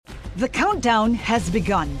The countdown has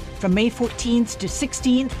begun. From May 14th to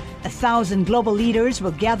 16th, 1,000 global leaders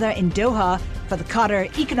will gather in Doha for the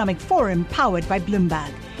Qatar Economic Forum powered by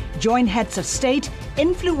Bloomberg. Join heads of state,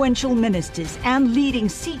 influential ministers, and leading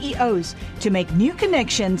CEOs to make new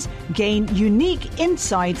connections, gain unique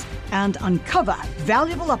insights, and uncover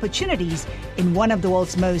valuable opportunities in one of the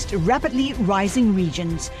world's most rapidly rising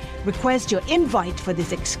regions. Request your invite for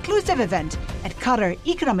this exclusive event at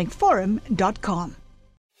QatarEconomicForum.com.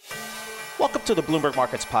 Welcome to the Bloomberg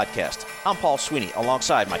Markets Podcast. I'm Paul Sweeney,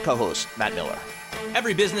 alongside my co-host, Matt Miller.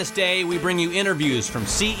 Every business day, we bring you interviews from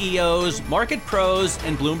CEOs, market pros,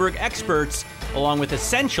 and Bloomberg experts, along with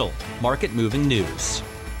essential market-moving news.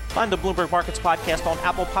 Find the Bloomberg Markets Podcast on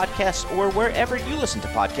Apple Podcasts or wherever you listen to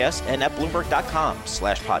podcasts and at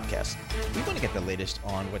Bloomberg.com/podcast. We want to get the latest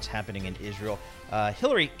on what's happening in Israel.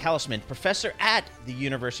 Hillary Kallisman, professor at the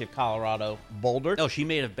University of Colorado, Boulder. Oh, she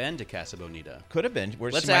may have been to Casa Bonita. Could have been.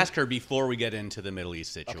 Let's ask her before we get into the Middle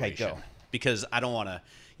East situation. Okay, go. Because I don't want to,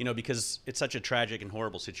 because it's such a tragic and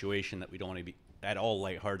horrible situation that we don't want to be at all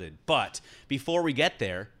lighthearted. But before we get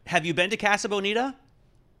there, have you been to Casa Bonita?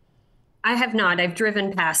 I have not. I've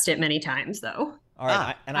driven past it many times, though. All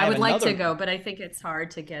right. I would like to go, but I think it's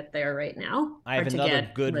hard to get there right now. I have another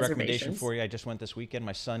good recommendation for you. I just went this weekend.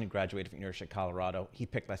 My son graduated from University of Colorado. He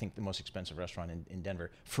picked, I think, the most expensive restaurant in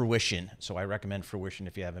Denver, Fruition. So I recommend Fruition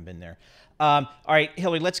if you haven't been there. All right,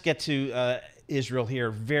 Hillary, let's get to Israel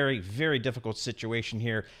here. Very, very difficult situation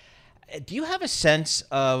here. Do you have a sense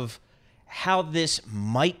of how this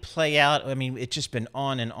might play out? I mean, it's just been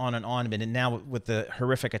on and on and on. And now with the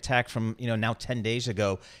horrific attack from, now 10 days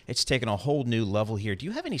ago, it's taken a whole new level here. Do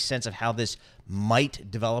you have any sense of how this might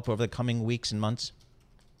develop over the coming weeks and months?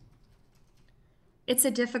 It's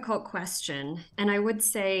a difficult question. And I would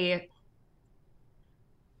say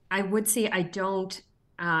I don't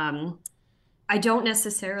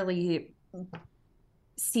necessarily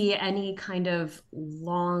see any kind of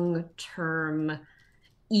long-term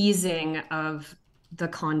easing of the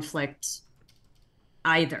conflict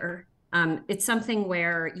either. It's something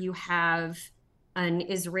where you have an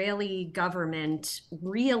Israeli government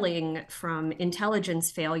reeling from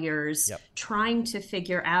intelligence failures, trying to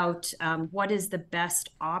figure out what is the best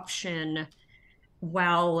option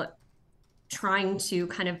while trying to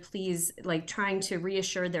kind of trying to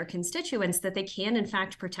reassure their constituents that they can in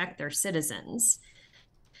fact protect their citizens.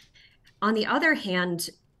 On the other hand,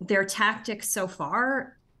 their tactics so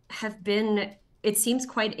far have been, it seems,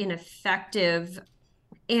 quite ineffective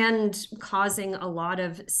and causing a lot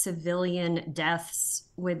of civilian deaths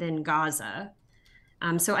within Gaza.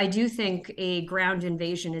 So I do think a ground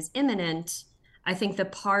invasion is imminent. I think the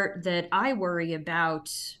part that I worry about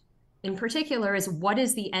in particular is what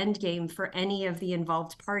is the end game for any of the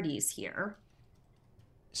involved parties here?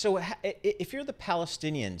 So if you're the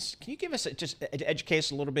Palestinians, can you give us, just educate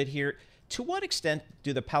us a little bit here? To what extent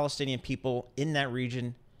do the Palestinian people in that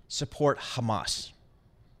region support Hamas?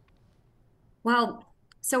 Well,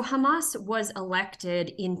 so Hamas was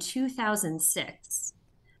elected in 2006.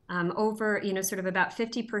 Over, sort of about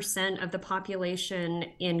 50% of the population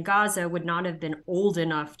in Gaza would not have been old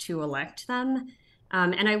enough to elect them.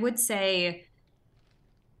 And I would say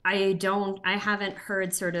I haven't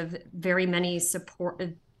heard sort of very many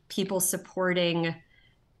people supporting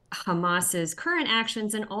Hamas's current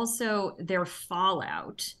actions and also their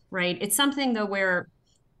fallout, right? It's something though where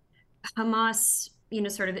Hamas,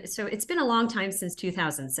 so it's been a long time since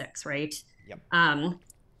 2006, right? Yep.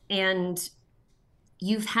 And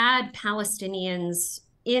you've had Palestinians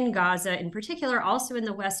in Gaza, in particular, also in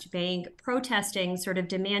the West Bank, protesting, sort of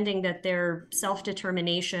demanding that their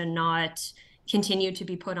self-determination not continue to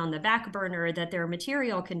be put on the back burner, that their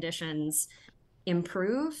material conditions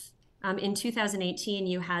improve. In 2018,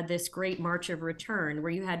 you had this great March of Return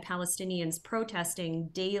where you had Palestinians protesting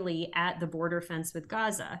daily at the border fence with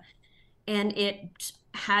Gaza, and it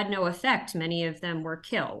had no effect. Many of them were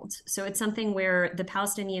killed. So it's something where the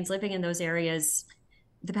Palestinians living in those areas,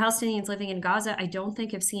 the Palestinians living in Gaza, I don't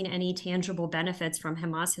think have seen any tangible benefits from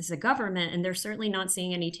Hamas as a government, and they're certainly not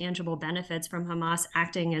seeing any tangible benefits from Hamas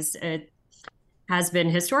acting as has been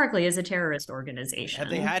historically as a terrorist organization.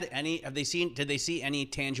 Did they see any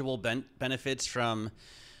tangible benefits from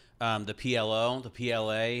the PLO, the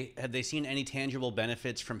PLA? Have they seen any tangible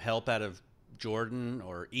benefits from help out of Jordan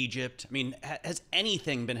or Egypt? I mean, has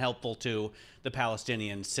anything been helpful to the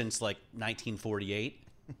Palestinians since 1948?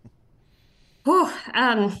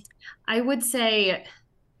 I would say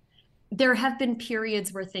there have been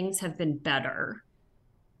periods where things have been better.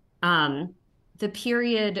 The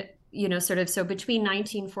period so between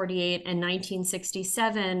 1948 and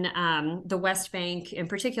 1967, the West Bank in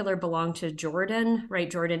particular belonged to Jordan, right?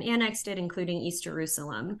 Jordan annexed it, including East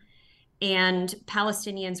Jerusalem. And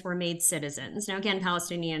Palestinians were made citizens. Now, again,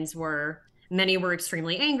 many were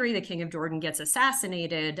extremely angry. The king of Jordan gets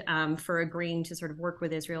assassinated for agreeing to sort of work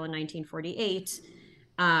with Israel in 1948.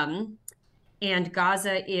 And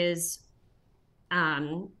Gaza is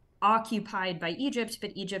occupied by Egypt,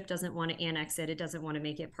 but Egypt doesn't want to annex it. It doesn't want to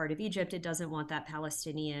make it part of Egypt. It doesn't want that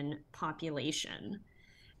Palestinian population.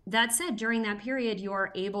 That said, during that period, you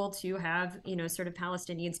are able to have, sort of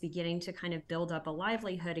Palestinians beginning to kind of build up a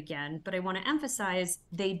livelihood again. But I want to emphasize,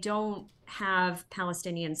 they don't have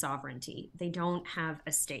Palestinian sovereignty. They don't have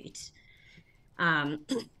a state. And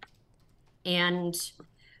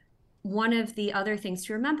one of the other things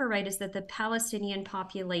to remember, right, is that the Palestinian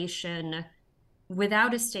population,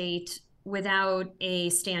 without a state, without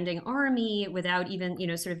a standing army, without even,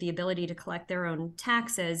 sort of the ability to collect their own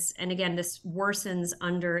taxes. And again, this worsens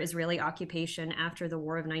under Israeli occupation after the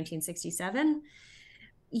War of 1967.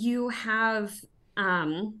 You have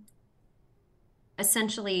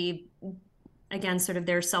essentially, again, sort of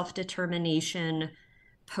their self-determination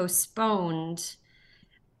postponed.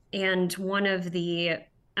 And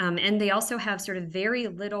and they also have sort of very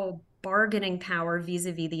little bargaining power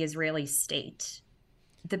vis-a-vis the Israeli state.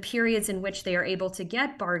 The periods in which they are able to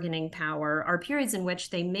get bargaining power are periods in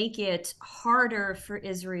which they make it harder for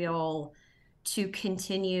Israel to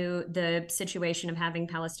continue the situation of having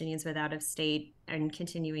Palestinians without a state and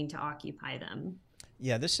continuing to occupy them.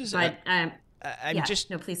 Yeah, this is...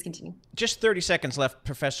 please continue. Just 30 seconds left,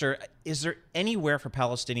 Professor. Is there anywhere for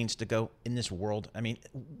Palestinians to go in this world? I mean,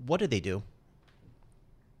 what do they do?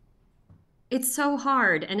 It's so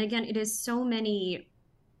hard. And again, it is so many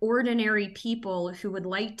ordinary people who would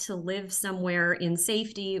like to live somewhere in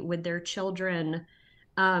safety with their children.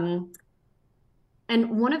 And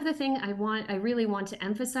one of the things I really want to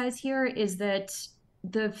emphasize here is that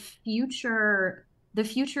the future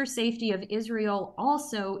safety of Israel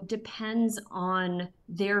also depends on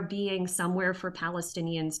there being somewhere for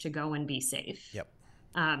Palestinians to go and be safe. Yep.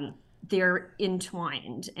 They're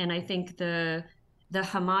entwined. And I think the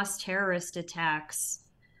Hamas terrorist attacks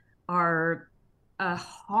are a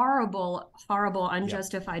horrible,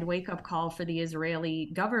 unjustified wake-up call for the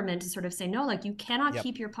Israeli government to sort of say, no, like, you cannot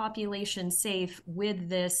keep your population safe with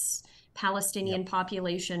this Palestinian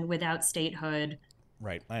population without statehood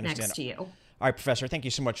right. I understand. Next to you. All right, Professor, thank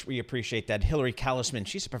you so much. We appreciate that. Hillary Kallisman,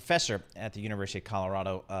 she's a professor at the University of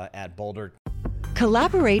Colorado at Boulder.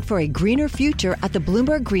 Collaborate for a greener future at the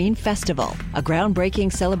Bloomberg Green Festival, a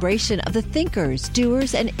groundbreaking celebration of the thinkers,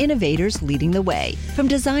 doers, and innovators leading the way. From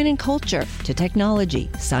design and culture to technology,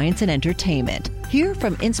 science, and entertainment. Hear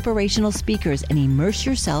from inspirational speakers and immerse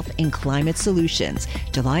yourself in climate solutions.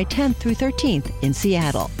 July 10th through 13th in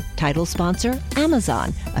Seattle. Title sponsor,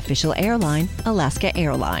 Amazon. Official airline, Alaska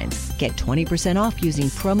Airlines. Get 20% off using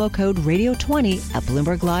promo code radio20 at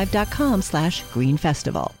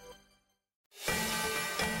bloomberglive.com/greenfestival.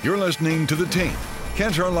 You're listening to The Tape,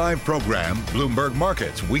 Kantar Live program, Bloomberg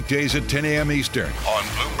Markets, weekdays at 10 a.m. Eastern on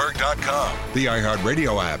Bloomberg.com, the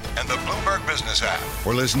iHeartRadio app, and the Bloomberg Business app,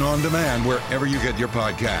 or listen on demand wherever you get your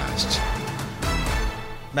podcasts.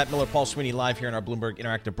 Matt Miller, Paul Sweeney, live here in our Bloomberg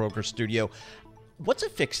Interactive Broker studio. What's a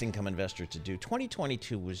fixed income investor to do?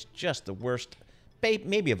 2022 was just the worst,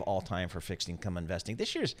 maybe of all time, for fixed income investing.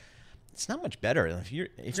 This year's it's not much better. If you're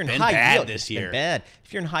in high yield this year. It's been bad.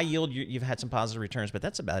 If you're in high yield, you've had some positive returns, but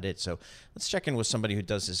that's about it. So let's check in with somebody who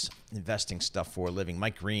does this investing stuff for a living.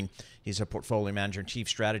 Mike Green, he's a portfolio manager and chief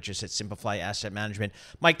strategist at Simplify Asset Management.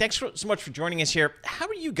 Mike, thanks so much for joining us here. How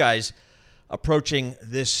are you guys approaching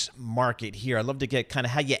this market here? I'd love to get kind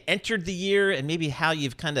of how you entered the year and maybe how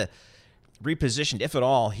you've kind of repositioned, if at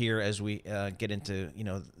all, here as we get into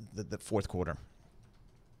the fourth quarter.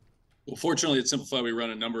 Well, fortunately at Simplify, we run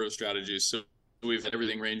a number of strategies. So we've had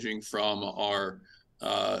everything ranging from our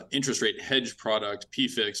interest rate hedge product,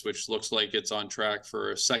 PFIX, which looks like it's on track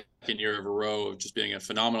for a second year of a row of just being a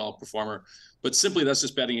phenomenal performer. But simply, that's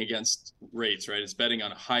just betting against rates, right? It's betting on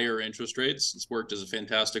higher interest rates. It's worked as a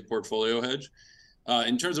fantastic portfolio hedge.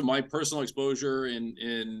 In terms of my personal exposure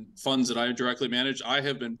in funds that I directly manage, I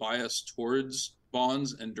have been biased towards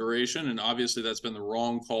bonds and duration. And obviously, that's been the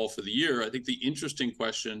wrong call for the year. I think the interesting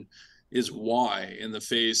question is why, in the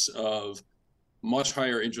face of much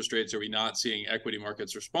higher interest rates, are we not seeing equity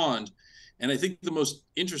markets respond? And I think the most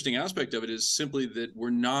interesting aspect of it is simply that we're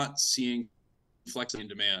not seeing flexing in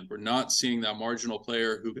demand. We're not seeing that marginal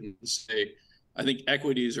player who can say, I think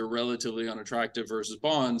equities are relatively unattractive versus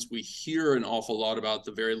bonds. We hear an awful lot about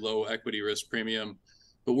the very low equity risk premium,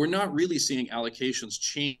 but we're not really seeing allocations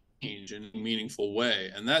change in a meaningful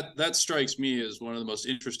way. And that strikes me as one of the most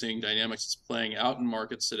interesting dynamics that's playing out in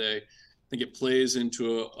markets today. I think it plays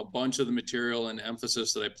into a bunch of the material and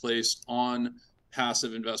emphasis that I placed on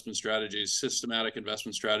passive investment strategies, systematic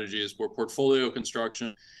investment strategies, where portfolio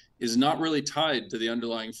construction is not really tied to the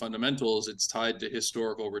underlying fundamentals. It's tied to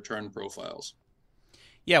historical return profiles.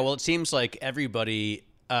 Yeah, well, it seems like everybody,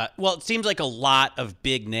 it seems like a lot of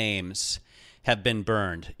big names have been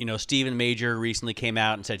burned. You know, Stephen Major recently came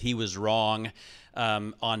out and said he was wrong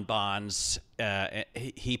on bonds.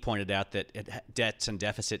 He pointed out that debts and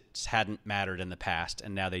deficits hadn't mattered in the past,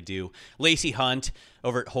 and now they do. Lacey Hunt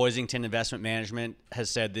over at Hoisington Investment Management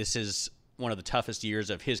has said this is one of the toughest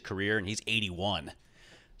years of his career, and he's 81.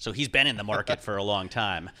 So he's been in the market for a long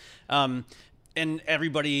time. And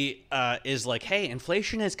everybody is like, hey,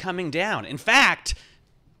 inflation is coming down. In fact,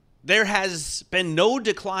 there has been no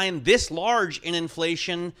decline this large in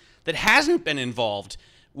inflation that hasn't been involved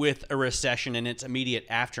with a recession in its immediate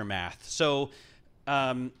aftermath. So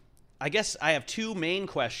I guess I have two main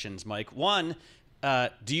questions, Mike. One,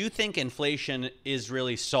 do you think inflation is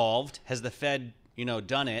really solved? Has the Fed,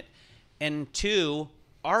 done it? And two,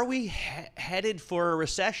 are we headed for a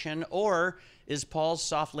recession, or is Paul's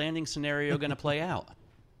soft landing scenario going to play out?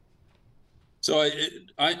 So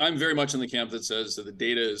I'm very much in the camp that says that the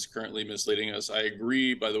data is currently misleading us. I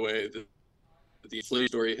agree, by the way, that the inflation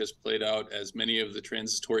story has played out as many of the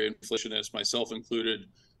transitory inflationists, myself included,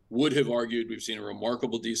 would have argued. We've seen a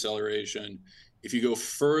remarkable deceleration. If you go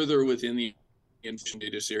further within the inflation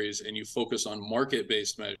data series and you focus on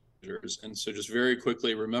market-based measures, and so just very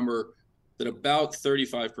quickly remember that about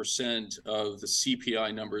 35% of the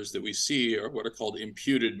CPI numbers that we see are what are called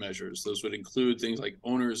imputed measures. Those would include things like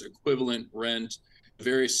owner's equivalent rent,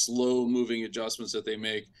 very slow moving adjustments that they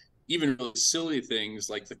make, even really silly things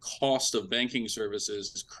like the cost of banking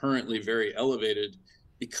services is currently very elevated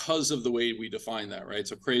because of the way we define that, right?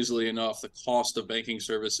 So crazily enough, the cost of banking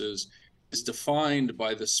services is defined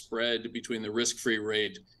by the spread between the risk-free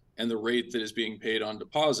rate and the rate that is being paid on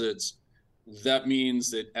deposits. That means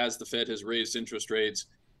that as the Fed has raised interest rates,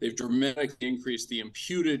 they've dramatically increased the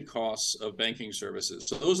imputed costs of banking services.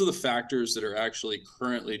 So those are the factors that are actually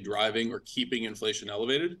currently driving or keeping inflation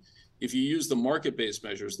elevated. If you use the market-based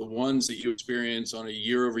measures, the ones that you experience on a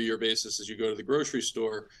year-over-year basis as you go to the grocery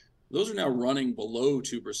store, those are now running below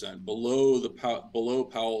 2%, below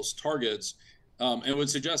Powell's targets, and would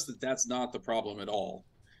suggest that that's not the problem at all.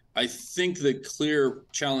 I think the clear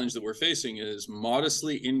challenge that we're facing is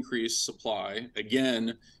modestly increased supply.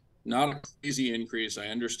 Again, not a crazy increase. I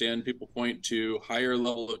understand people point to higher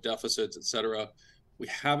level of deficits, et cetera. We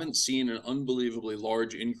haven't seen an unbelievably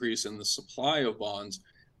large increase in the supply of bonds,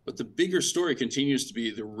 but the bigger story continues to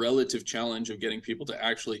be the relative challenge of getting people to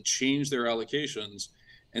actually change their allocations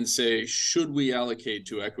and say, should we allocate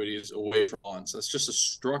to equities away from bonds? That's just a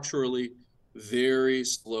structurally very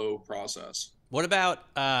slow process. What about,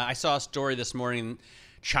 I saw a story this morning,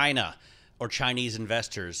 China or Chinese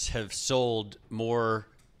investors have sold more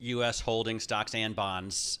U.S. holding stocks and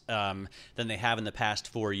bonds than they have in the past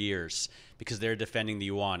 4 years because they're defending the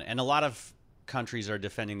yuan. And a lot of countries are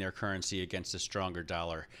defending their currency against a stronger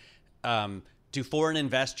dollar. Do foreign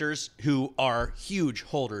investors who are huge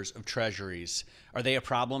holders of treasuries, are they a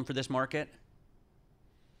problem for this market?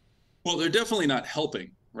 Well, they're definitely not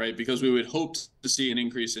helping, right? Because we would hope to see an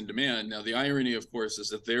increase in demand. Now, the irony, of course, is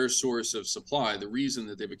that their source of supply, the reason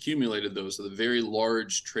that they've accumulated those are the very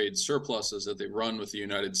large trade surpluses that they run with the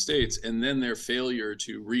United States, and then their failure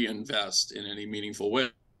to reinvest in any meaningful way,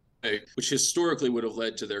 which historically would have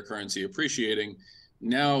led to their currency appreciating.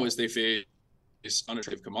 Now, as they face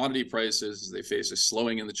unattractive commodity prices, as they face a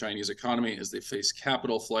slowing in the Chinese economy, as they face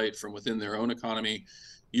capital flight from within their own economy,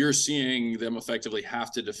 you're seeing them effectively have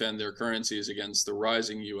to defend their currencies against the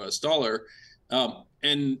rising U.S. dollar.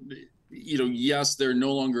 Yes, they're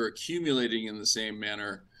no longer accumulating in the same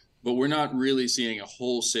manner, but we're not really seeing a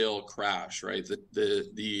wholesale crash, right?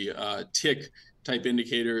 The tick type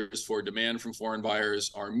indicators for demand from foreign buyers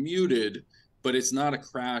are muted, but it's not a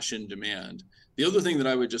crash in demand. The other thing that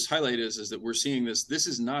I would just highlight is that we're seeing this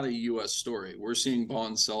is not a U.S. story. We're seeing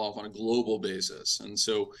bonds sell off on a global basis. And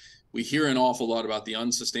so we hear an awful lot about the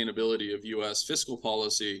unsustainability of U.S. fiscal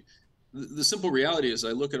policy. The simple reality is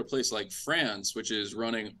I look at a place like France, which is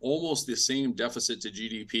running almost the same deficit to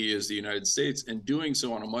GDP as the United States and doing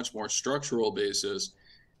so on a much more structural basis.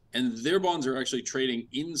 And their bonds are actually trading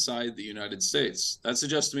inside the United States. That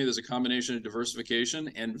suggests to me there's a combination of diversification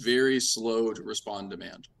and very slow to respond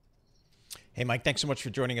demand. Hey, Mike, thanks so much for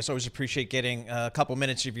joining us. Always appreciate getting a couple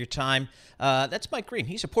minutes of your time. That's Mike Green.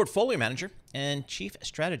 He's a portfolio manager and chief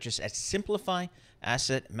strategist at Simplify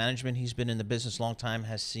asset management. He's been in the business a long time,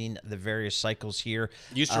 has seen the various cycles here.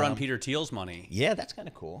 Used to run Peter Thiel's money. Yeah, that's kind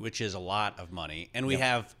of cool. Which is a lot of money. And we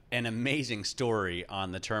have an amazing story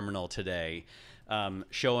on the terminal today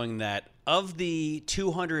showing that of the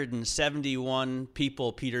 271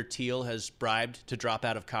 people Peter Thiel has bribed to drop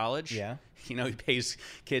out of college, he pays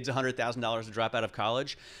kids $100,000 to drop out of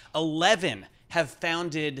college, 11 have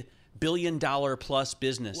founded billion-dollar-plus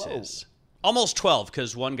businesses. Whoa. Almost 12,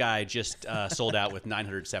 because one guy just sold out with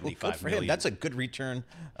 $975 million. That's a good return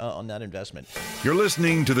on that investment. You're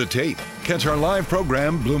listening to The Tape. Catch our live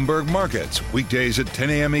program, Bloomberg Markets, weekdays at 10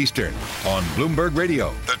 a.m. Eastern on Bloomberg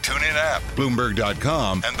Radio, the TuneIn app,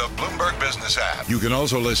 Bloomberg.com, and the Bloomberg Business app. You can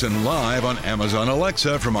also listen live on Amazon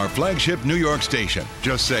Alexa from our flagship New York station.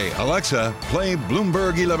 Just say, Alexa, play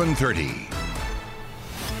Bloomberg 1130.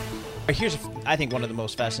 Here's, I think, one of the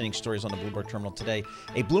most fascinating stories on the Bloomberg Terminal today.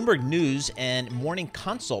 A Bloomberg News and Morning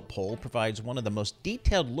Consult poll provides one of the most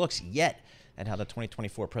detailed looks yet at how the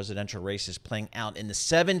 2024 presidential race is playing out in the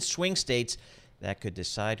 7 swing states that could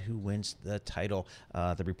decide who wins the title.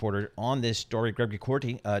 The reporter on this story, Gregory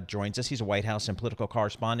Corti, joins us. He's a White House and political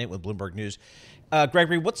correspondent with Bloomberg News.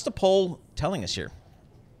 Gregory, what's the poll telling us here?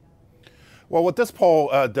 Well, what this poll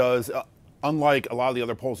does... unlike a lot of the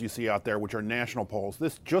other polls you see out there, which are national polls,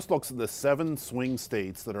 this just looks at the 7 swing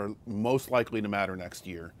states that are most likely to matter next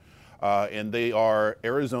year. And they are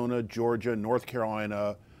Arizona, Georgia, North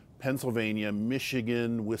Carolina, Pennsylvania,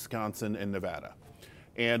 Michigan, Wisconsin, and Nevada.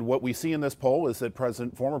 And what we see in this poll is that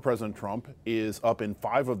former President Trump is up in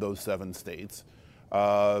 5 of those 7 states.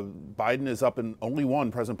 Biden is up in only 1.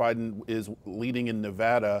 President Biden is leading in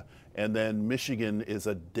Nevada, and then Michigan is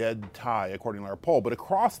a dead tie, according to our poll. But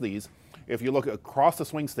across these, if you look across the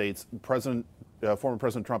swing states, former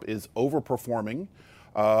President Trump is overperforming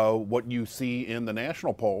what you see in the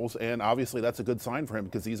national polls, and obviously that's a good sign for him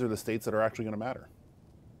because these are the states that are actually going to matter.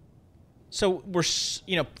 So we're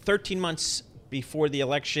 13 months before the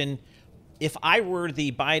election. If I were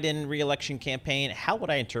the Biden re-election campaign, how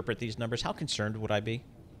would I interpret these numbers? How concerned would I be?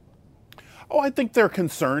 Oh, I think they're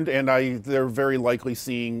concerned, and they're very likely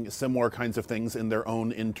seeing similar kinds of things in their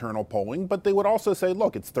own internal polling. But they would also say,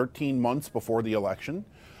 look, it's 13 months before the election.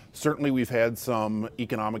 Certainly, we've had some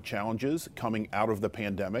economic challenges coming out of the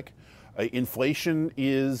pandemic. Inflation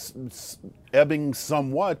is ebbing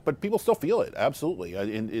somewhat, but people still feel it, absolutely.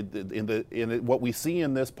 What we see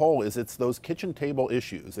in this poll is it's those kitchen table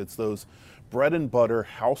issues. It's those bread and butter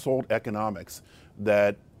household economics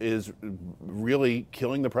that is really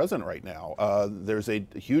killing the president right now. There's a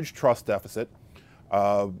huge trust deficit.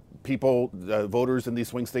 Voters in these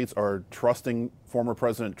swing states are trusting former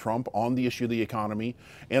President Trump on the issue of the economy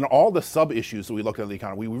and all the sub-issues that we look at the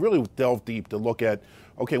economy. We really delve deep to look at,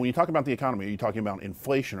 okay, when you talk about the economy, are you talking about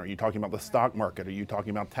inflation? Are you talking about the stock market? Are you talking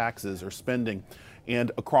about taxes or spending?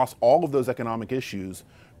 And across all of those economic issues,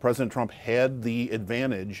 President Trump had the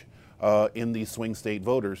advantage in these swing state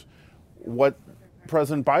voters. What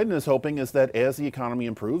President Biden is hoping is that as the economy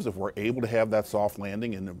improves, if we're able to have that soft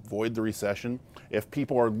landing and avoid the recession, if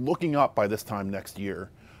people are looking up by this time next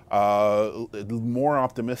year, more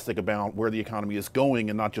optimistic about where the economy is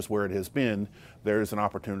going and not just where it has been, there's an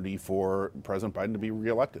opportunity for President Biden to be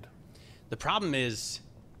reelected. The problem is,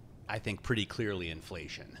 I think, pretty clearly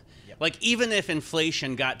inflation. Yep. Like, even if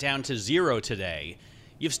inflation got down to 0 today,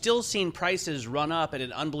 you've still seen prices run up at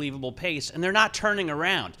an unbelievable pace, and they're not turning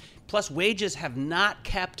around. Plus, wages have not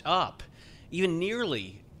kept up, even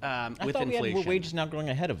nearly with inflation. We had wages now growing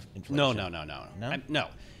ahead of inflation. No.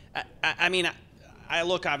 I mean, I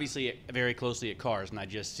look obviously very closely at cars, and I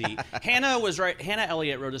just see Hannah was right. Hannah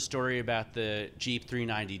Elliott wrote a story about the Jeep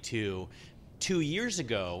 392 2 years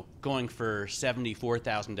ago going for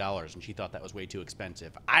 $74,000, and she thought that was way too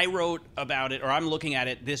expensive. I wrote about it, or I'm looking at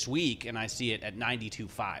it this week, and I see it at $92,500.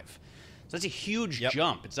 So that's a huge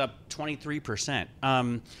jump. It's up 23%.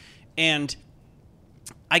 And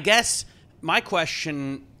I guess my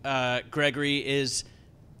question, Gregory, is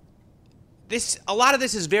this: a lot of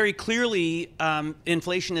this is very clearly,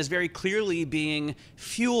 inflation is very clearly being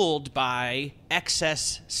fueled by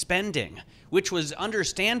excess spending, which was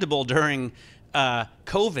understandable during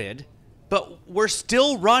COVID, but we're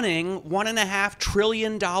still running $1.5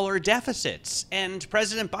 trillion deficits. And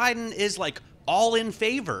President Biden is like all in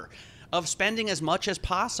favor of spending as much as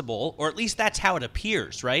possible, or at least that's how it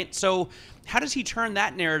appears, right? So how does he turn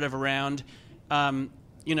that narrative around, while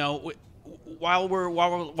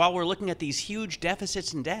we're looking at these huge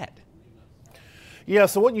deficits and debt? Yeah,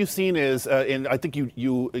 so what you've seen is, and I think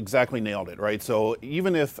you exactly nailed it, right? So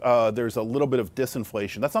even if there's a little bit of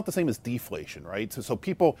disinflation, that's not the same as deflation, right? So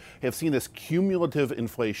people have seen this cumulative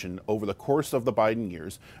inflation over the course of the Biden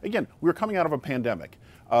years. Again, we're coming out of a pandemic.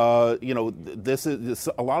 You know,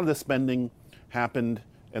 a lot of this spending happened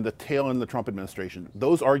in the tail end of the Trump administration.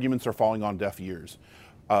 Those arguments are falling on deaf ears.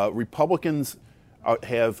 Republicans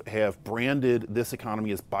have branded this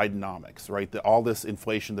economy as Bidenomics, right? All this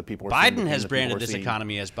inflation that people are seeing. Biden has branded this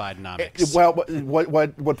economy as Bidenomics. Well,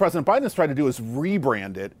 what President Biden has tried to do is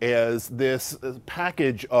rebrand it as this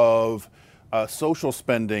package of social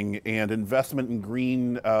spending and investment in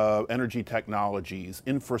green energy technologies,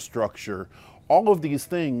 infrastructure, all of these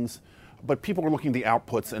things. But people are looking at the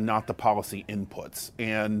outputs and not the policy inputs.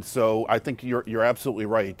 And so I think you're absolutely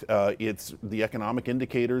right. It's the economic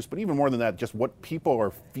indicators, but even more than that, just what people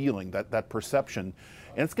are feeling, that perception.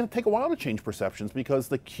 And it's going to take a while to change perceptions because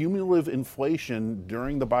the cumulative inflation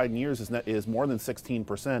during the Biden years is more than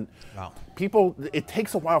 16%. Wow. It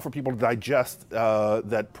takes a while for people to digest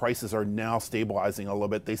that prices are now stabilizing a little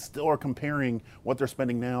bit. They still are comparing what they're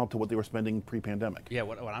spending now to what they were spending pre-pandemic. Yeah,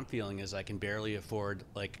 what I'm feeling is I can barely afford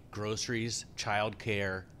like groceries,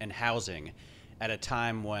 childcare, and housing at a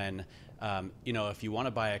time when, you know, if you want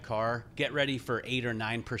to buy a car, get ready for 8 or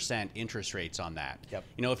 9% interest rates on that. Yep.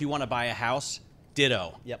 You know, if you want to buy a house,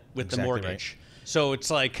 ditto. Yep, with exactly the mortgage. Right. So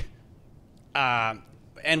it's like,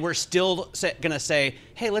 and we're still going to say,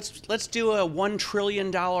 hey, let's do a $1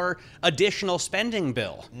 trillion additional spending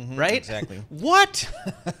bill, right? Exactly. What?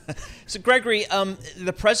 So, Gregory,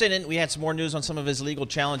 the president, we had some more news on some of his legal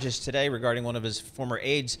challenges today regarding one of his former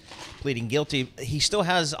aides pleading guilty. He still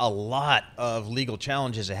has a lot of legal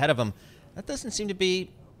challenges ahead of him. That doesn't seem to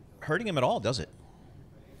be hurting him at all, does it?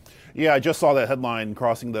 Yeah, I just saw that headline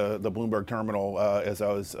crossing the Bloomberg terminal as I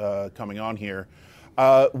was coming on here.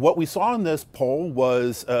 What we saw in this poll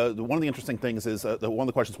was one of the interesting things is one of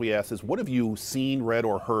the questions we asked is, what have you seen, read,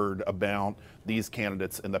 or heard about these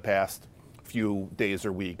candidates in the past few days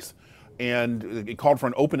or weeks? And it called for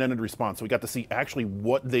an open-ended response. So we got to see actually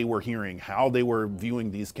what they were hearing, how they were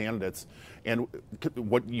viewing these candidates. And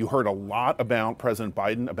what you heard a lot about President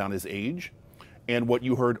Biden, about his age. And what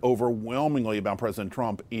you heard overwhelmingly about President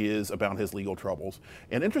Trump is about his legal troubles.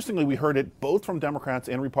 And interestingly, we heard it both from Democrats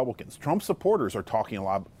and Republicans. Trump supporters are talking a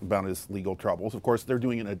lot about his legal troubles. Of course, they're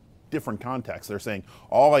doing it in a different context. They're saying,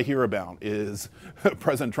 all I hear about is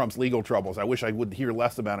President Trump's legal troubles. I wish I would hear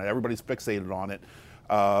less about it. Everybody's fixated on it.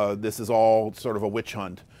 This is all sort of a witch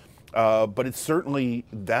hunt. But it's certainly,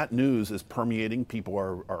 that news is permeating. People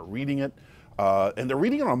are reading it. And they're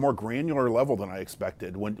reading it on a more granular level than I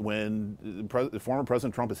expected. When former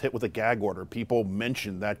President Trump is hit with a gag order, people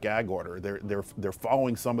mention that gag order. They're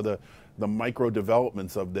following some of the micro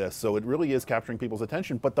developments of this. So it really is capturing people's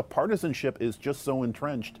attention. But the partisanship is just so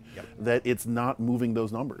entrenched that it's not moving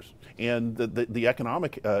those numbers. And the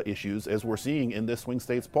economic issues, as we're seeing in this swing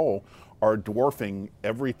states poll, are dwarfing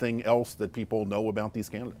everything else that people know about these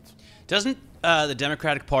candidates. Doesn't the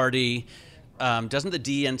Democratic Party... doesn't the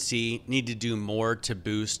DNC need to do more to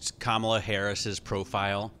boost Kamala Harris's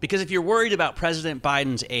profile? Because if you're worried about President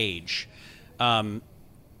Biden's age,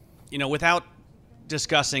 you know, without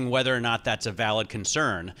discussing whether or not that's a valid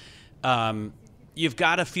concern, you've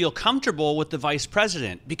got to feel comfortable with the vice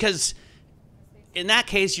president. Because in that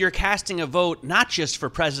case, you're casting a vote not just for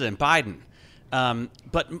President Biden,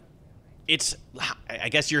 but it's, I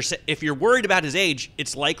guess if you're worried about his age,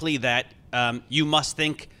 it's likely that you must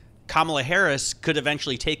think Kamala Harris could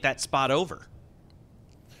eventually take that spot over.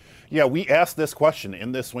 Yeah, we asked this question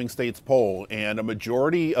in this swing states poll, and a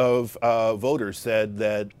majority of voters said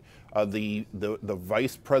that the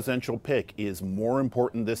vice presidential pick is more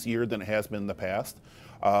important this year than it has been in the past.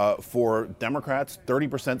 For Democrats,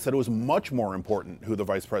 30% said it was much more important who the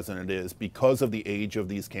vice president is because of the age of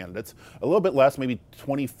these candidates. A little bit less, maybe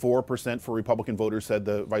 24% for Republican voters said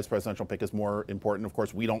the vice presidential pick is more important. Of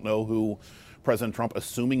course, we don't know who President Trump,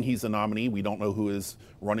 assuming he's the nominee, we don't know who his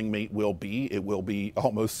running mate will be. It will be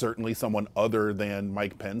almost certainly someone other than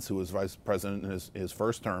Mike Pence, who was vice president in his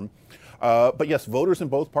first term. But yes, voters in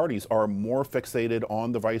both parties are more fixated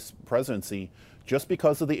on the vice presidency just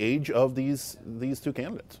because of the age of these two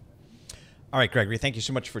candidates. All right, Gregory, thank you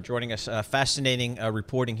so much for joining us. Fascinating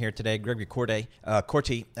reporting here today. Gregory Korte,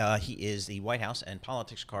 he is the White House and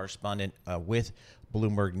politics correspondent with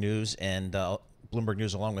Bloomberg News, and Bloomberg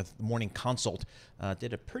News, along with Morning Consult,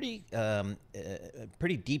 did a pretty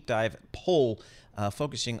deep dive poll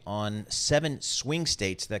focusing on 7 swing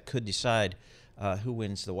states that could decide who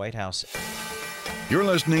wins the White House. You're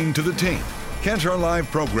listening to The Tape Catch our live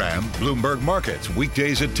program, Bloomberg Markets,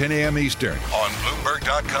 weekdays at 10 a.m. Eastern on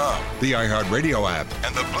Bloomberg.com, the iHeartRadio app,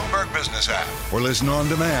 and the Bloomberg Business app, or listen on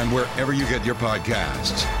demand wherever you get your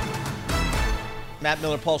podcasts. Matt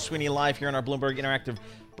Miller, Paul Sweeney live here in our Bloomberg Interactive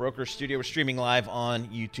Broker Studio. We're streaming live on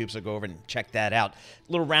YouTube, so go over and check that out.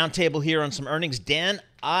 A little roundtable here on some earnings. Dan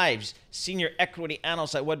Ives, Senior Equity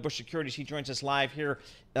Analyst at Wedbush Securities. He joins us live here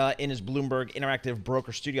in his Bloomberg Interactive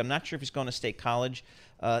Broker Studio. I'm not sure if he's going to State College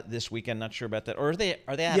this weekend. Not sure about that. Or are they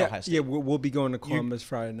at Ohio State? Yeah, we'll be going to Columbus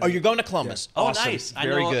Friday night. Oh, you're going to Columbus. Yeah. Awesome. Oh, nice.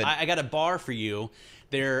 Very good. I got a bar for you.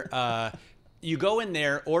 There, you go in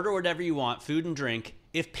there, order whatever you want, food and drink.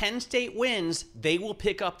 If Penn State wins, they will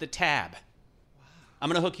pick up the tab. I'm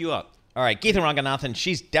going to hook you up. All right, Geetha Ranganathan,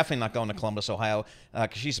 she's definitely not going to Columbus, Ohio,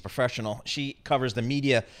 because she's a professional. She covers the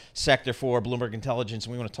media sector for Bloomberg Intelligence,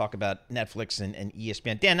 and we want to talk about Netflix and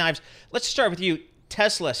ESPN. Dan Ives, let's start with you.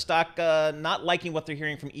 Tesla stock not liking what they're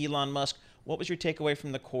hearing from Elon Musk. What was your takeaway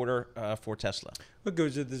from the quarter for Tesla? Look, it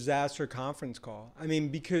was a disaster conference call. I mean,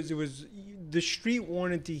 because it was the street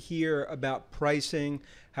wanted to hear about pricing,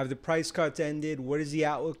 have the price cuts ended, what is the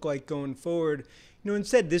outlook like going forward?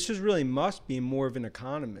 Instead, this was really Musk being more of an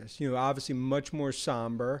economist, obviously much more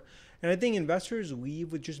somber. And I think investors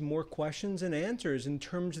leave with just more questions and answers in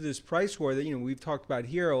terms of this price war that, we've talked about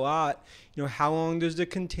here a lot. How long does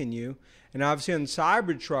it continue? And obviously on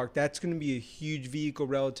Cybertruck, that's going to be a huge vehicle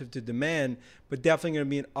relative to demand, but definitely going to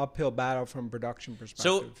be an uphill battle from a production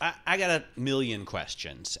perspective. So I got a million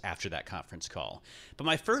questions after that conference call. But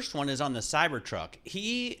my first one is on the Cybertruck.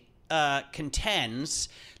 He contends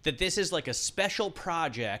that this is like a special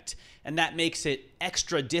project and that makes it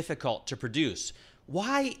extra difficult to produce.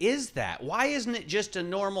 Why is that? Why isn't it just a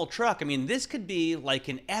normal truck? I mean, this could be like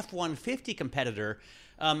an F-150 competitor.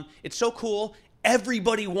 It's so cool.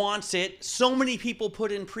 Everybody wants it. So many people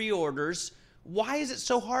put in pre-orders. Why is it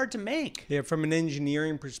so hard to make? Yeah, from an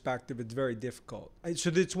engineering perspective, it's very difficult. So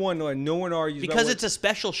that's one. No one argues because it's a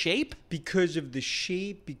special shape? Because of the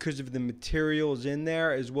shape, because of the materials in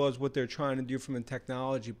there, as well as what they're trying to do from a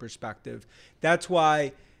technology perspective. That's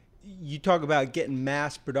why you talk about getting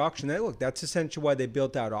mass production. Look, that's essentially why they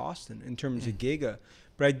built out Austin in terms of Giga.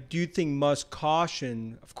 But I do think Musk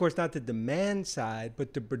caution, of course, not the demand side,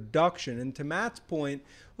 but the production. And to Matt's point,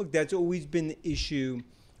 look, that's always been the issue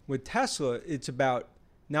with Tesla. It's not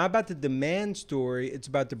about the demand story, it's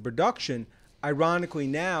about the production. Ironically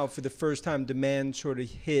now, for the first time, demand sort of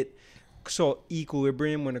hit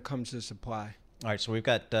equilibrium when it comes to supply. All right, so we've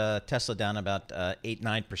got Tesla down about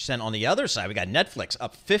 8-9%. On the other side, we got Netflix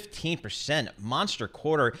up 15%, monster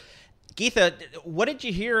quarter. Geetha, what did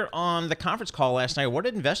you hear on the conference call last night? What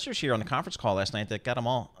did investors hear on the conference call last night that got them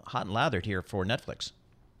all hot and lathered here for Netflix?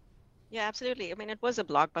 Yeah, absolutely. I mean, it was a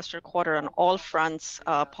blockbuster quarter on all fronts,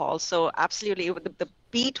 Paul. So absolutely, the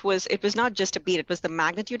beat was not just a beat, it was the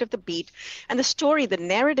magnitude of the beat. And the story, the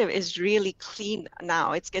narrative is really clean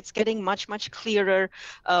now. It's getting much, much clearer,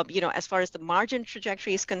 as far as the margin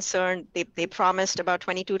trajectory is concerned. They promised about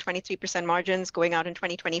 22-23% margins going out in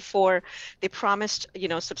 2024. They promised,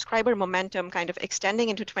 subscriber momentum kind of extending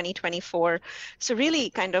into 2024. So really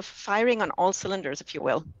kind of firing on all cylinders, if you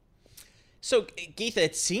will. So, Geetha,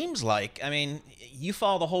 it seems like, you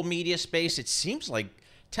follow the whole media space. It seems like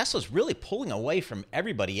Tesla's really pulling away from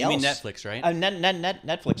everybody else. You mean Netflix, right?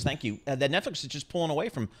 Netflix, thank you. That Netflix is just pulling away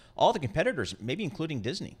from all the competitors, maybe including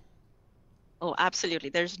Disney. Oh, absolutely.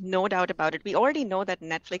 There's no doubt about it. We already know that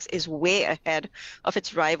Netflix is way ahead of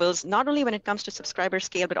its rivals, not only when it comes to subscriber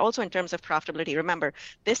scale, but also in terms of profitability. Remember,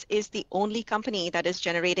 this is the only company that is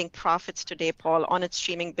generating profits today, Paul, on its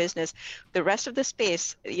streaming business. The rest of the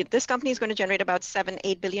space, this company is going to generate about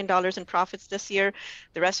 $7-8 billion in profits this year.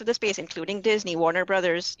 The rest of the space, including Disney, Warner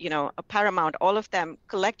Brothers, Paramount, all of them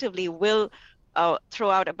collectively will throw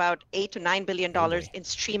out about $8 to $9 billion in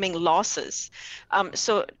streaming losses.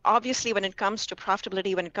 So obviously, when it comes to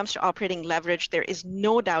profitability, when it comes to operating leverage, there is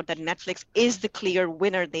no doubt that Netflix is the clear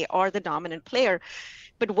winner. They are the dominant player.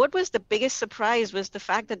 But what was the biggest surprise was the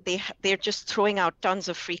fact that they're just throwing out tons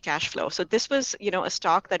of free cash flow. So this was, a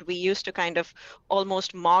stock that we used to kind of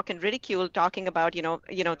almost mock and ridicule, talking about,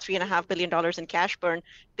 $3.5 billion in cash burn.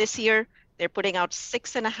 This year, they're putting out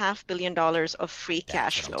 $6.5 billion of free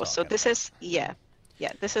cash flow. So this is,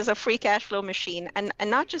 this is a free cash flow machine. And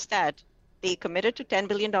not just that, they committed to $10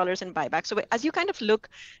 billion in buyback. So as you kind of look,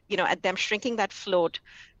 at them shrinking that float,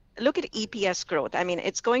 look at EPS growth. I mean,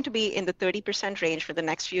 it's going to be in the 30% range for the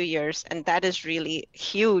next few years. And that is really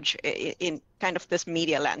huge in kind of this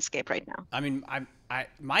media landscape right now. I mean,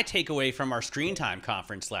 my takeaway from our Screen Time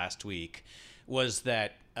conference last week was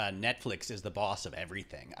that Netflix is the boss of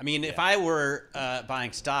everything. I mean, if I were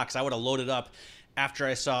buying stocks, I would have loaded up after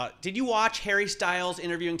I saw. Did you watch Harry Styles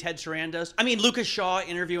interviewing Ted Sarandos? I mean, Lucas Shaw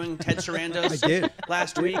interviewing Ted Sarandos I did.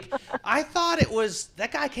 last week. I thought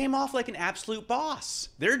that guy came off like an absolute boss.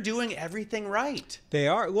 They're doing everything right. They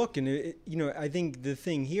are. Look, and I think the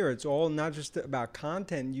thing here, it's all not just about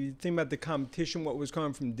content. You think about the competition, what was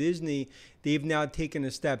coming from Disney. They've now taken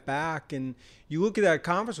a step back, and you look at that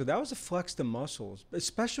conference, that was a flex to muscles,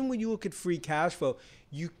 especially when you look at free cash flow.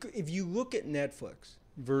 If you look at Netflix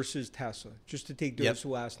versus Tesla, just to take those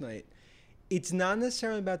last night, it's not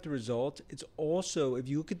necessarily about the results. It's also, if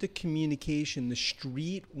you look at the communication, the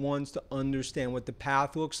street wants to understand what the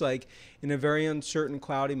path looks like in a very uncertain,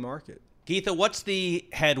 cloudy market. Geetha, what's the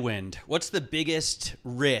headwind? What's the biggest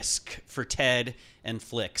risk for TED and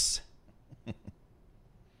Flix?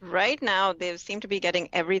 Right now, they seem to be getting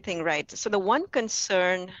everything right. So the one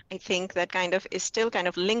concern, I think, that kind of is still kind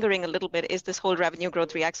of lingering a little bit is this whole revenue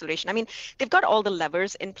growth reacceleration. I mean, they've got all the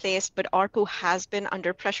levers in place, but ARPU has been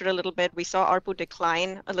under pressure a little bit. We saw ARPU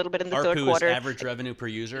decline a little bit in the third quarter. ARPU is average revenue per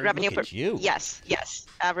user? Look at you. Yes.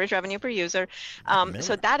 Average revenue per user.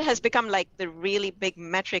 So that has become like the really big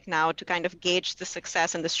metric now to kind of gauge the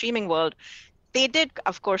success in the streaming world. They did,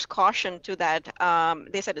 of course, caution to that.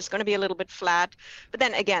 They said it's going to be a little bit flat. But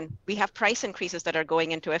then again, we have price increases that are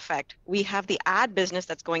going into effect. We have the ad business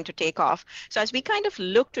that's going to take off. So as we kind of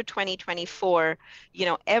look to 2024,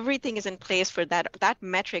 everything is in place for that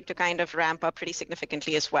metric to kind of ramp up pretty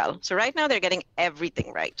significantly as well. So right now, they're getting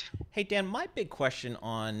everything right. Hey, Dan, my big question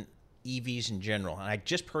on EVs in general, and I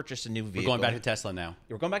just purchased a new vehicle. We're going back to Tesla now.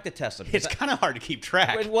 We're going back to Tesla. It's kind of hard to keep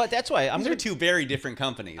track. Well, that's why these are two very different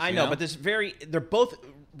companies. I know, but they're both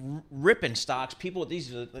ripping stocks.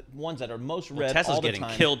 These are the ones that are most read Tesla's all the getting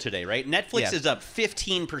time. killed today, right? Netflix is up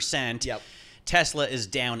 15%. Yep. Tesla is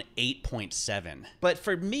down 8.7%. But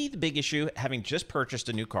for me, the big issue, having just purchased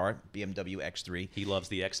a new car, BMW X3. He loves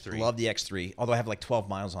the X3. Love the X3. Although I have like 12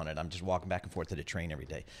 miles on it. I'm just walking back and forth to the train every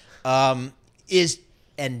day. Is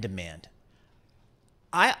end demand.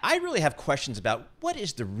 I really have questions about what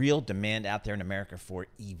is the real demand out there in America for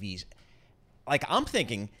EVs. Like, I'm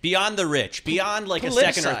thinking beyond the rich, beyond like a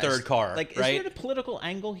second or third car. Like, right? is there a political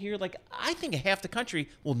angle here? Like, I think half the country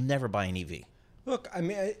will never buy an EV. Look, I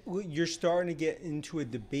mean, you're starting to get into a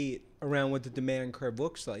debate around what the demand curve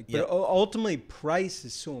looks like. But ultimately, price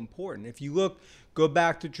is so important. If you go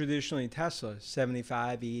back to traditionally Tesla,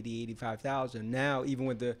 75, 80, 85,000. Now, even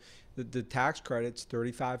with the tax credits,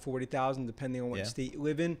 35, 40,000, depending on what state you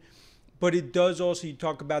live in. But it does also, you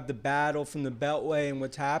talk about the battle from the Beltway and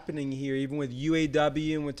what's happening here, even with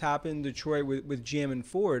UAW and what's happening in Detroit with GM and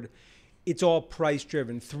Ford, it's all price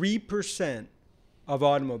driven. 3% of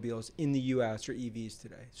automobiles in the U.S. are EVs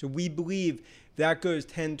today. So we believe that goes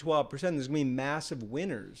 10, 12%. There's going to be massive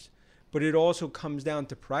winners. But it also comes down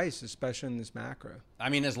to price, especially in this macro. I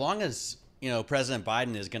mean, as long as President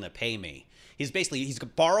Biden is going to pay me, he's going to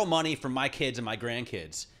borrow money from my kids and my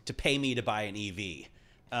grandkids to pay me to buy an EV.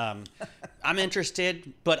 I'm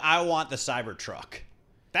interested, but I want the Cybertruck.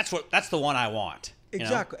 That's the one I want.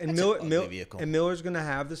 Exactly. And Miller's going to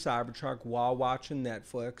have the Cybertruck while watching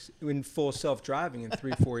Netflix in full self-driving in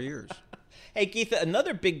 3-4 years. Hey, Geetha,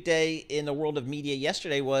 another big day in the world of media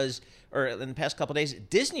yesterday or in the past couple of days,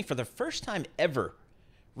 Disney, for the first time ever,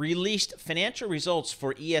 released financial results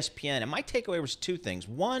for ESPN. And my takeaway was two things.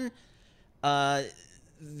 One,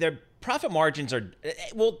 their profit margins are,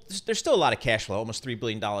 there's still a lot of cash flow, almost $3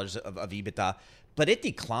 billion of EBITDA, but it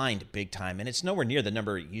declined big time, and it's nowhere near the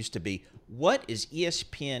number it used to be. What is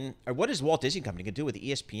ESPN, or what is Walt Disney Company going to do with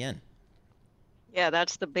ESPN? Yeah,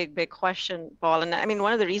 that's the big question, Paul. And I mean,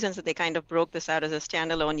 one of the reasons that they kind of broke this out as a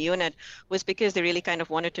standalone unit was because they really kind of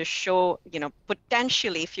wanted to show,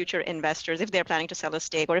 potentially future investors, if they're planning to sell a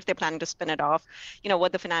stake or if they're planning to spin it off,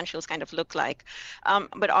 what the financials kind of look like.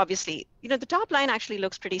 But obviously, the top line actually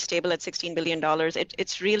looks pretty stable at $16 billion.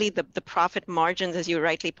 It's really the profit margins, as you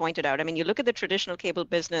rightly pointed out. I mean, you look at the traditional cable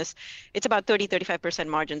business, it's about 30-35%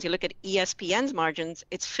 margins. You look at ESPN's margins,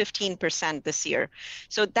 it's 15% this year.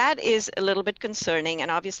 So that is a little bit concerning. And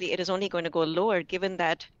obviously, it is only going to go lower given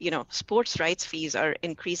that, sports rights fees are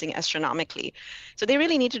increasing astronomically. So they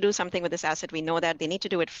really need to do something with this asset. We know that they need to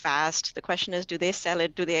do it fast. The question is, do they sell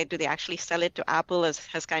it? Do they actually sell it to Apple, as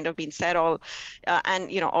has kind of been said, or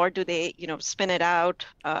do they, spin it out?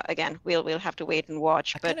 Again, we'll have to wait and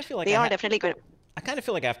watch. But they are definitely going to. I kind of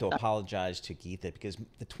feel like I have to apologize to Geetha because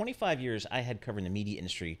the 25 years I had covering the media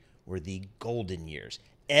industry were the golden years.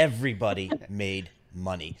 Everybody made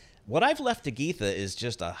money. What I've left to Geetha is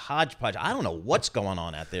just a hodgepodge. I don't know what's going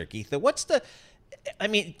on out there, Geetha.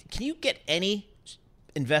 Can you get any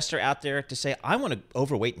investor out there to say, I want to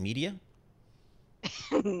overweight media?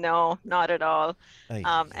 No, not at all.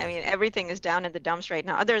 I mean, everything is down in the dumps right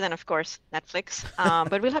now, other than, of course, Netflix.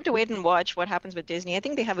 But we'll have to wait and watch what happens with Disney. I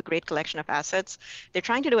think they have a great collection of assets. They're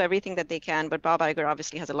trying to do everything that they can, but Bob Iger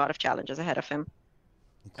obviously has a lot of challenges ahead of him.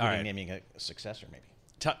 Including naming a successor, maybe.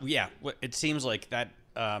 Yeah, it seems like that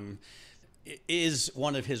is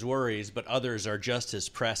one of his worries, but others are just as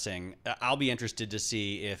pressing. I'll be interested to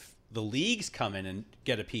see if the leagues come in and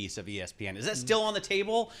get a piece of ESPN. Is that still on the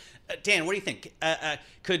table? Dan, what do you think?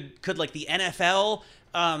 Could like the NFL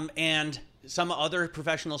and some other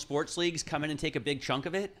professional sports leagues come in and take a big chunk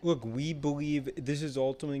of it? Look, we believe this is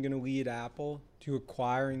ultimately going to lead Apple to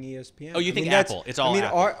acquiring ESPN. Oh, you think Apple? It's all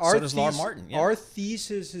Apple. Our so does Laura Martin. Yeah. Our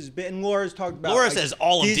thesis has been, and Laura's talked about. Laura says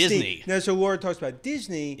all of Disney. No, so Laura talks about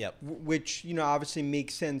Disney, Yep. which obviously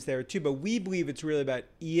makes sense there too. But we believe it's really about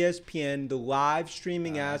ESPN, the live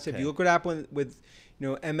streaming asset. If you look what happened with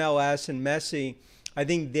MLS and Messi, I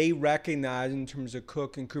think they recognize in terms of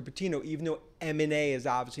Cook and Cupertino, even though M&A is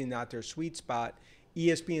obviously not their sweet spot,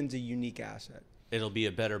 ESPN's a unique asset. It'll be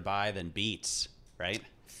a better buy than Beats, right?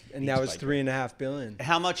 And that was $3.5 billion.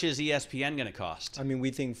 How much is ESPN going to cost? I mean,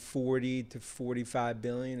 we think 40 to 45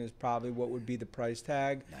 billion is probably what would be the price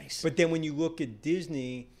tag. Nice. But then when you look at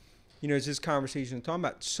Disney, as this conversation is talking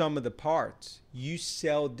about some of the parts, you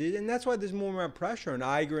sell Disney, and that's why there's more and more pressure on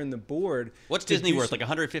Iger and the board. What's Disney worth? Like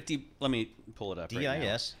 150? Let me pull it up. DIS. Right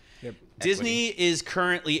now. Yep. Disney is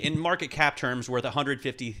currently in market cap terms worth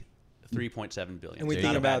 153.7 billion. And we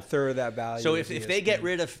think about a third of that value. So if they get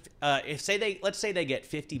rid of, let's say they get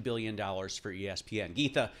 $50 billion for ESPN.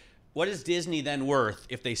 Geetha, what is Disney then worth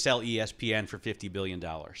if they sell ESPN for $50 billion?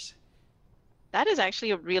 That is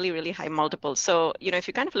actually a really, really high multiple. So, if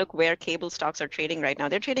you kind of look where cable stocks are trading right now,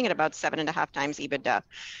 they're trading at about 7.5 times EBITDA.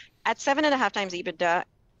 At 7.5 times EBITDA,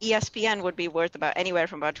 ESPN would be worth about anywhere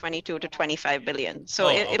from about 22 to 25 billion. So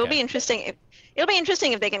it'll be interesting. It'll be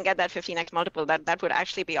interesting if they can get that 15x multiple. That would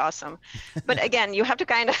actually be awesome. But again, you have to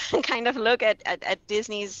kind of look at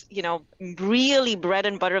Disney's, really bread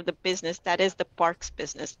and butter of the business. That is the parks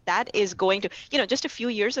business. That is going to, just a few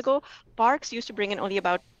years ago, parks used to bring in only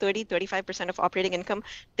about 35% of operating income.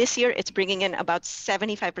 This year, it's bringing in about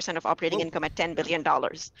 75% of operating income at $10 billion.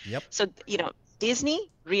 Yep. So, Disney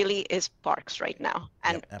really is parks right now,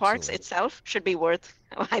 and parks itself should be worth,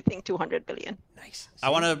 I think, 200 billion. Nice.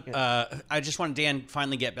 I just want Dan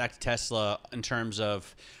finally get back to Tesla in terms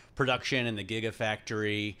of production and the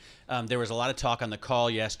Gigafactory. There was a lot of talk on the call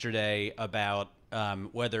yesterday about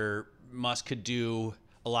whether Musk could do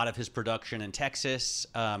a lot of his production in Texas.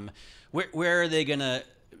 Where are they going to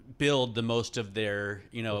build the most of their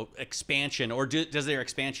expansion, or does their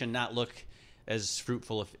expansion not look as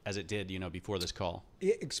fruitful as it did, before this call?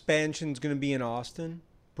 Expansion's going to be in Austin,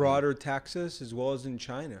 broader Texas, as well as in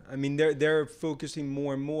China. I mean, they're focusing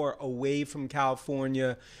more and more away from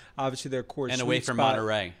California, obviously their core and sweet away from spot,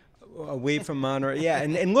 Monterey. Away from Monterey, yeah.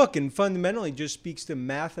 And look, and fundamentally just speaks to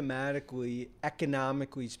mathematically,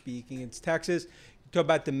 economically speaking, it's Texas. You talk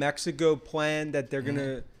about the Mexico plan that they're going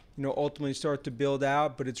to, ultimately start to build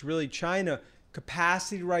out, but it's really China.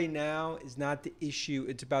 Capacity right now is not the issue.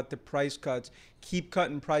 It's about the price cuts. Keep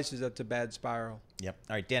cutting prices. That's a bad spiral. Yep.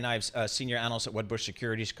 All right. Dan Ives, senior analyst at Wedbush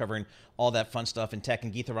Securities, covering all that fun stuff in tech,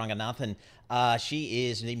 and Geetha Ranganathan. She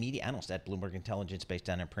is a media analyst at Bloomberg Intelligence based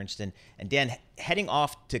down in Princeton. And Dan, heading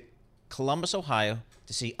off to Columbus, Ohio,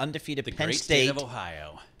 to see undefeated the Penn great State of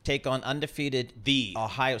Ohio take on undefeated the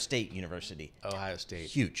Ohio State University. Ohio State.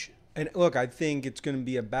 Huge. And look, I think it's going to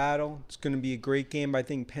be a battle. It's going to be a great game. I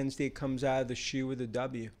think Penn State comes out of the shoe with a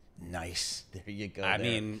W. Nice. There you go. I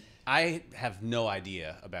mean, I have no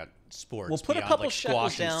idea about sports. We'll put a couple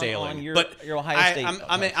squash and down sailing. on your but Ohio State.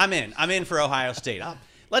 I'm in for Ohio State.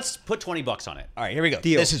 Let's put $20 on it. All right, here we go.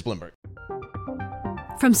 Deal. This is Bloomberg.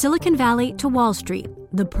 From Silicon Valley to Wall Street,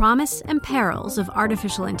 the promise and perils of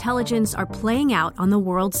artificial intelligence are playing out on the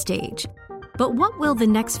world stage. But what will the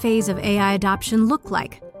next phase of AI adoption look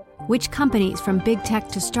like? Which companies, from big tech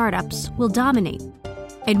to startups, will dominate?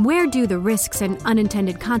 And where do the risks and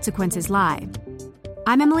unintended consequences lie?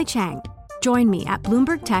 I'm Emily Chang. Join me at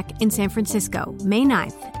Bloomberg Tech in San Francisco, May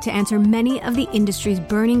 9th, to answer many of the industry's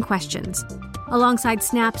burning questions, alongside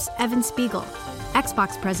Snap's Evan Spiegel,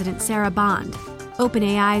 Xbox President Sarah Bond,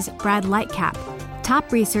 OpenAI's Brad Lightcap,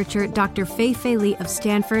 top researcher Dr. Fei-Fei Li of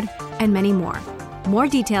Stanford, and many more. More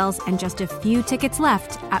details and just a few tickets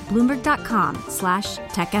left at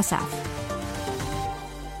Bloomberg.com/TechSF.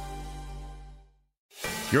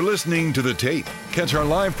 You're listening to The Tape. Catch our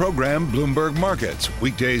live program, Bloomberg Markets,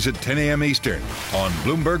 weekdays at 10 a.m. Eastern on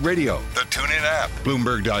Bloomberg Radio, the TuneIn app,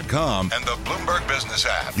 Bloomberg.com, and the Bloomberg Business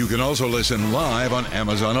app. You can also listen live on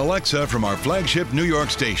Amazon Alexa from our flagship New York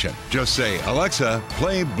station. Just say, Alexa,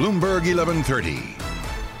 play Bloomberg 1130.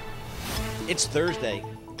 It's Thursday,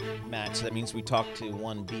 Matt, so that means we talk to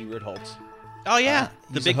one B. Ritholtz. Oh, yeah,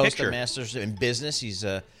 the big host picture. Of Masters in Business. He's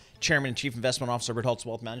Chairman and Chief Investment Officer, Ritholtz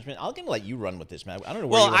Wealth Management. I'm going to let you run with this, Matt. I don't know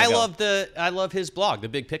where you want to go. I love his blog, The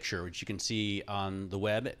Big Picture, which you can see on the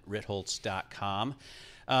web at ritholtz.com.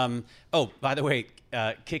 By the way,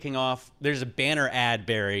 kicking off, there's a banner ad,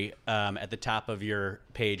 Barry, at the top of your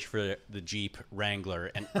page for the Jeep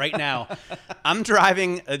Wrangler. And right now, I'm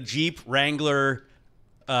driving a Jeep Wrangler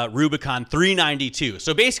Rubicon 392.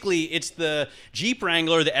 So basically, it's the Jeep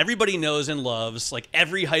Wrangler that everybody knows and loves. Like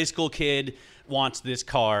every high school kid wants this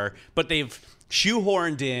car, but they've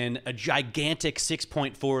shoehorned in a gigantic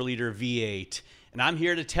 6.4 liter V8. And I'm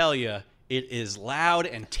here to tell you, it is loud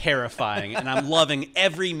and terrifying, and I'm loving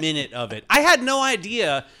every minute of it. I had no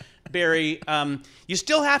idea, Barry. You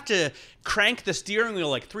still have to crank the steering wheel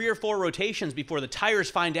like 3 or 4 rotations before the tires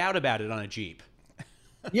find out about it on a Jeep.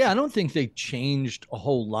 Yeah, I don't think they changed a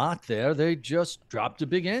whole lot there. They just dropped a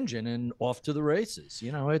big engine and off to the races.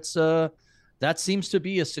 You know, it's that seems to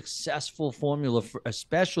be a successful formula,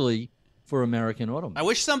 especially for American automakers. I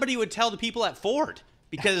wish somebody would tell the people at Ford,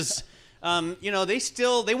 because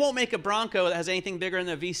they won't make a Bronco that has anything bigger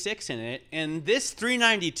than the V6 in it. And this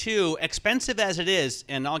 392, expensive as it is,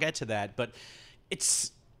 and I'll get to that, but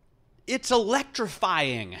it's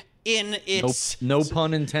electrifying in its no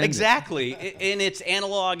pun intended. Exactly. In its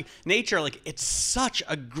analog nature. Like, it's such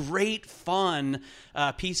a great fun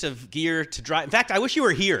piece of gear to drive. In fact, I wish you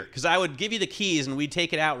were here, because I would give you the keys and we'd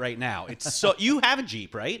take it out right now. It's so you have a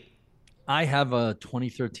Jeep, right? I have a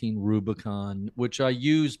 2013 Rubicon, which I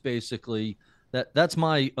use basically. That's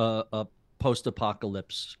my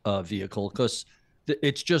post-apocalypse vehicle, because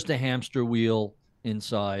it's just a hamster wheel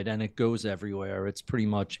inside and it goes everywhere. It's pretty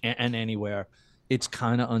much and anywhere. It's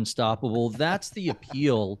kind of unstoppable. That's the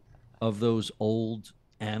appeal of those old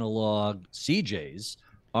analog CJs,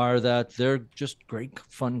 are that they're just great,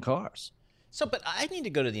 fun cars. So, but I need to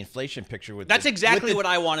go to the inflation picture with That's exactly what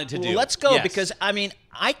I wanted to do. Well, let's go, yes. Because, I mean,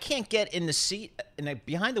 I can't get in the seat and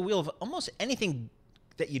behind the wheel of almost anything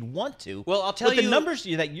that you'd want to. Well, I'll tell you. the numbers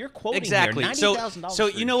that you're quoting exactly. here, $90,000. So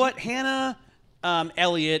you know what? Hannah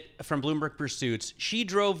Elliott from Bloomberg Pursuits, she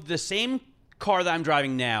drove the same car that I'm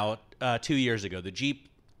driving now 2 years ago, the Jeep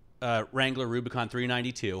Wrangler Rubicon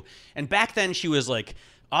 392. And back then she was like,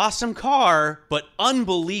 awesome car, but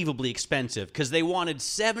unbelievably expensive, because they wanted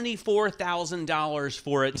 $74,000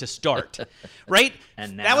 for it to start, right?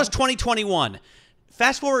 And now? That was 2021.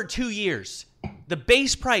 Fast forward 2 years. The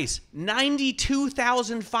base price,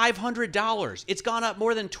 $92,500. It's gone up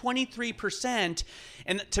more than 23%.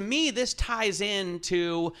 And to me, this ties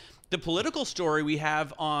into the political story we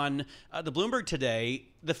have on the Bloomberg today,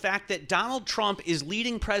 the fact that Donald Trump is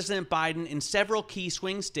leading President Biden in several key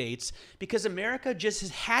swing states because America just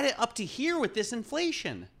has had it up to here with this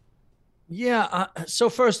inflation. Yeah. So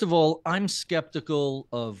first of all, I'm skeptical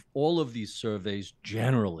of all of these surveys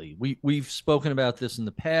generally. We've spoken about this in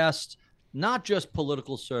the past, not just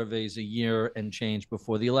political surveys a year and change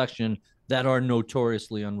before the election that are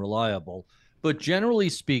notoriously unreliable, but generally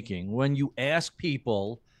speaking, when you ask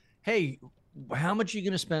people, hey, how much are you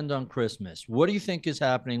going to spend on Christmas? What do you think is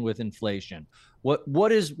happening with inflation?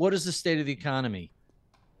 What is the state of the economy?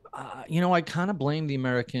 I kind of blame the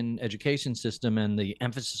American education system and the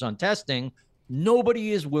emphasis on testing.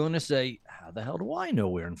 Nobody is willing to say, how the hell do I know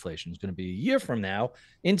where inflation is going to be a year from now?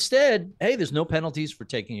 Instead, hey, there's no penalties for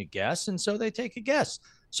taking a guess, and so they take a guess.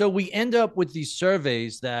 So we end up with these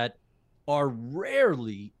surveys that are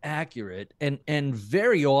rarely accurate and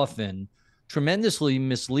very often tremendously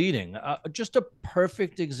misleading. Just a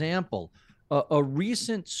perfect example, a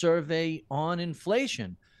recent survey on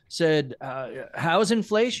inflation said, how's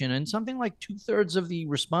inflation? And something like 2/3 of the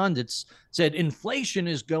respondents said inflation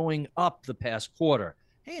is going up the past quarter.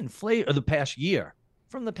 Hey, the past year.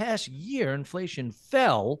 From the past year, inflation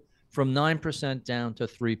fell from 9% down to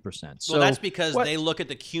 3%. So well, that's because they look at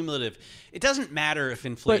the cumulative. It doesn't matter if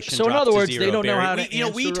inflation so drops in other words, to zero. They don't Barry. know how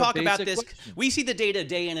to we talk about this. Question. We see the data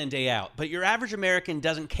day in and day out, but your average American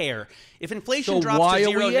doesn't care. If inflation drops why to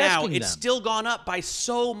are zero we now, asking it's them? still gone up by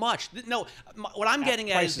so much. No, what I'm getting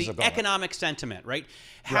at is the economic sentiment, right?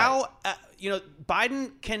 How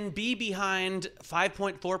Biden can be behind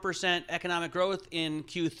 5.4% economic growth in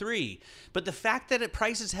Q3, but the fact that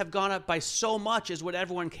prices have gone up by so much is what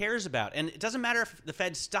everyone cares about. And it doesn't matter if the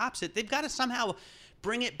Fed stops it; they've got to somehow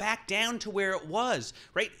bring it back down to where it was,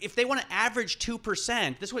 right? If they want to average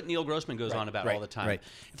 2%, this is what Neil Grossman goes on about all the time. Right.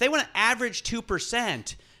 If they want to average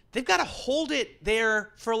 2%, they've got to hold it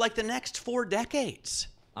there for like the next 4 decades.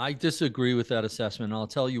 I disagree with that assessment, and I'll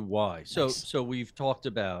tell you why. So we've talked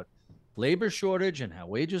about labor shortage and how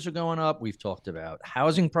wages are going up. We've talked about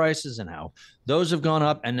housing prices and how those have gone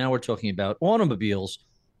up. And now we're talking about automobiles.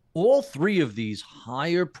 All 3 of these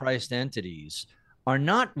higher priced entities are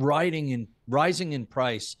not rising in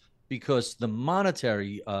price because the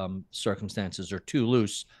monetary circumstances are too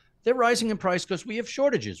loose. They're rising in price because we have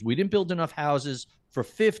shortages. We didn't build enough houses for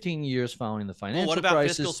 15 years following the financial crisis. Well, what about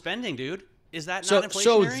fiscal spending, dude? Is that not inflationary?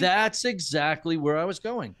 So that's exactly where I was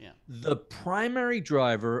going. Yeah. The primary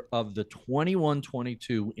driver of the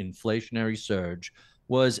 21-22 inflationary surge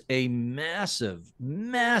was a massive,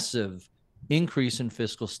 massive increase in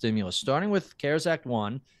fiscal stimulus, starting with CARES Act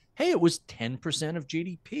 1. Hey, it was 10% of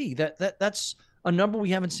GDP. That's a number we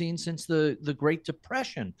haven't seen since the Great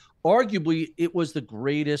Depression. Arguably, it was the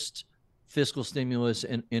greatest fiscal stimulus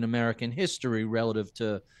in American history relative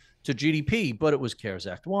to GDP, but it was CARES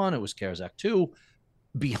Act 1, it was CARES Act 2.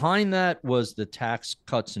 Behind that was the Tax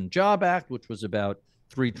Cuts and Jobs Act, which was about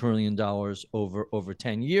 $3 trillion over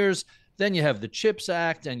 10 years. Then you have the CHIPS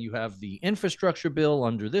Act, and you have the infrastructure bill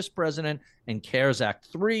under this president, and CARES Act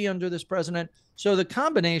 3 under this president. So the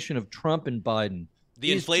combination of Trump and Biden.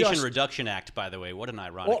 The Inflation Reduction Act, by the way, what an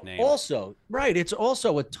ironic name. Also, right, it's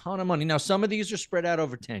also a ton of money. Now, some of these are spread out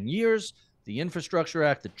over 10 years. The Infrastructure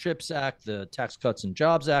Act, the CHIPS Act, the Tax Cuts and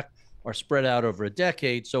Jobs Act are spread out over a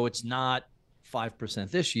decade. So it's not 5%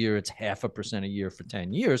 this year, it's 0.5% a year for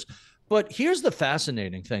 10 years. But here's the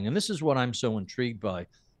fascinating thing, and this is what I'm so intrigued by.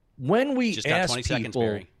 When we just got 20 people, seconds,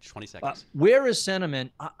 Barry. Just 20 seconds. Where is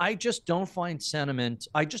sentiment? I just don't find sentiment.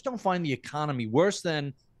 I just don't find the economy worse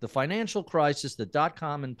than the financial crisis, the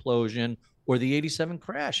dot-com implosion, or the 87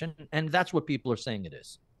 crash. And that's what people are saying it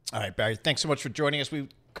is. All right, Barry, thanks so much for joining us. We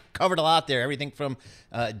covered a lot there, everything from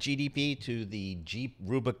GDP to the Jeep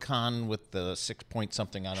Rubicon with the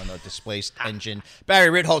 6-point-something, I don't know, displaced engine. Barry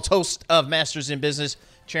Ritholtz, host of Masters in Business,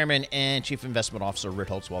 Chairman and Chief Investment Officer,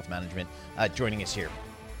 Ritholtz Wealth Management, joining us here.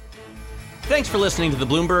 Thanks for listening to the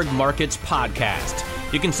Bloomberg Markets Podcast.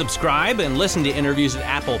 You can subscribe and listen to interviews at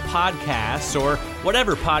Apple Podcasts or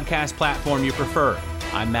whatever podcast platform you prefer.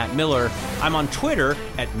 I'm Matt Miller. I'm on Twitter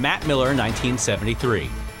at MattMiller1973.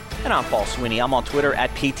 And I'm Paul Sweeney. I'm on Twitter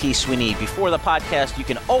at PT Sweeney. Before the podcast, you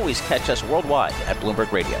can always catch us worldwide at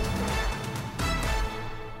Bloomberg Radio.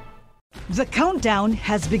 The countdown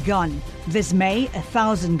has begun. This May,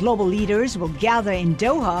 1,000 global leaders will gather in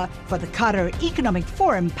Doha for the Qatar Economic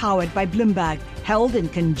Forum powered by Bloomberg, held in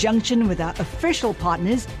conjunction with our official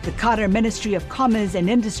partners, the Qatar Ministry of Commerce and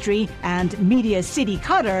Industry and Media City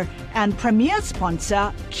Qatar, and premier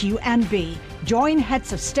sponsor QNB. Join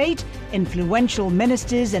heads of state, influential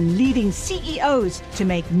ministers, and leading CEOs to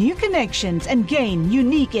make new connections and gain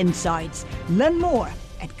unique insights. Learn more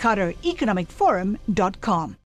at QatarEconomicForum.com.